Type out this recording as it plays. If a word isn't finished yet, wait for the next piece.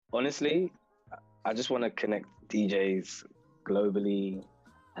Honestly, I just want to connect DJs globally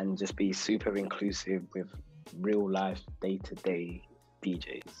and just be super inclusive with real life, day-to-day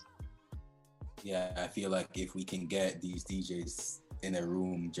DJs. Yeah, I feel like if we can get these DJs in a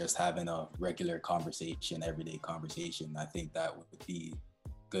room just having a regular conversation, everyday conversation, I think that would be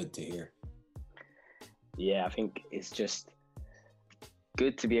good to hear. Yeah, I think it's just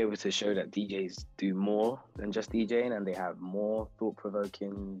good to be able to show that DJs do more than just DJing, and they have more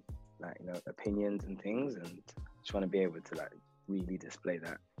thought-provoking, like, opinions and things, and just want to be able to like really display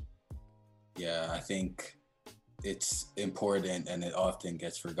that. Yeah, I think it's important, and it often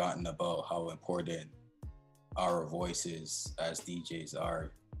gets forgotten about how important our voices as DJs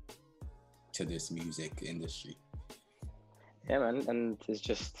are to this music industry. Yeah, man, and let's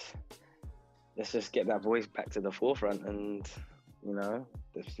just get that voice back to the forefront, and I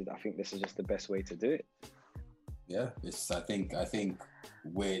think this is just the best way to do it. Yeah, I think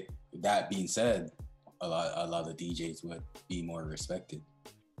with that being said, a lot of DJs would be more respected.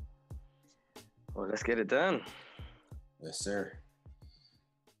 Well, let's get it done. Yes, sir.